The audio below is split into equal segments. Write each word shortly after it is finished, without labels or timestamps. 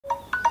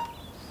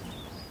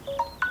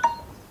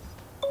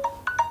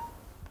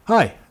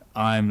Hi,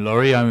 I'm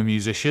Laurie, I'm a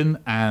musician,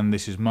 and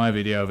this is my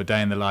video of a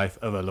day in the life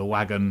of a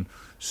Wagon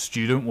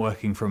student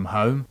working from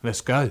home.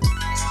 Let's go.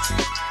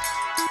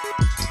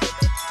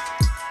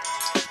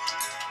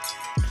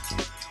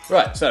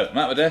 Right, so I'm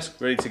at my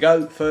desk, ready to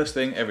go. First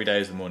thing every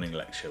day is the morning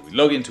lecture. We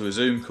log into a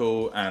Zoom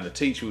call and the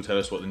teacher will tell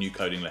us what the new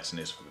coding lesson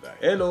is for the day.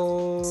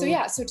 Hello!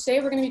 So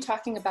today we're going to be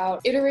talking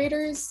about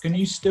iterators. Can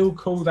you still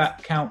call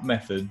that count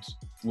method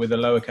with a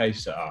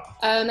lowercase r?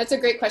 That's a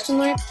great question,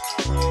 Laurie.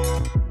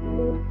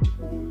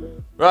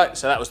 Right,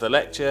 so that was the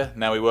lecture.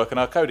 Now we work on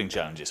our coding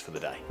challenges for the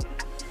day.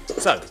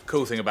 So, the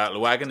cool thing about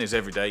Wagon is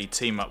every day you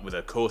team up with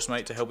a course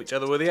mate to help each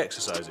other with the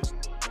exercises.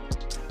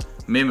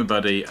 Me and my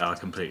buddy are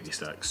completely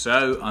stuck,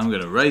 so I'm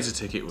going to raise a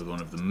ticket with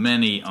one of the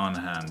many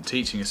on-hand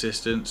teaching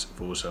assistants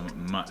for some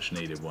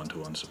much-needed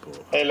one-to-one support.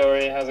 Hey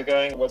Laurie, how's it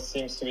going? What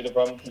seems to be the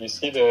problem? You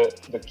see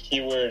the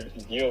keyword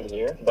yield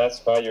here?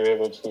 That's why you're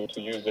able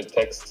to use the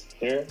text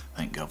here.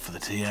 Thank God for the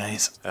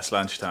TAs. That's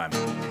lunchtime.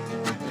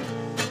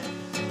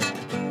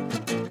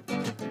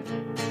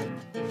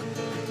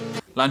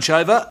 Lunch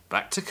over,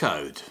 back to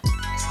code.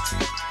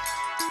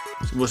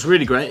 So what's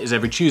really great is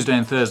every Tuesday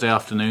and Thursday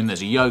afternoon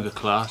there's a yoga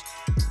class.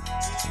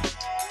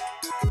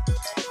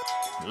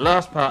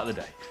 Last part of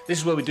the day. This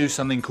is where we do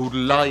something called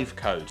live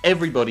code.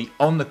 Everybody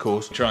on the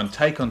course try and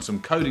take on some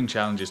coding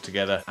challenges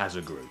together as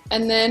a group.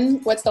 And then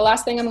what's the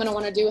last thing I'm going to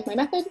want to do with my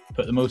method?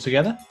 Put them all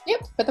together? Yep,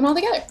 put them all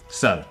together.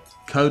 So,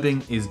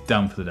 coding is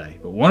done for the day,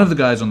 but one of the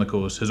guys on the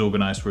course has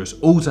organised for us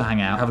all to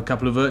hang out, have a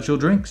couple of virtual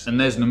drinks, and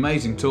there's an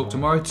amazing talk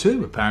tomorrow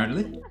too,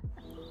 apparently.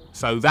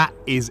 So that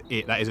is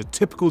it. That is a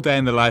typical day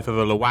in the life of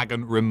a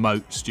Wagon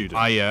remote student.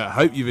 I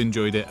hope you've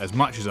enjoyed it as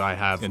much as I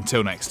have.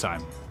 Until next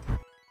time.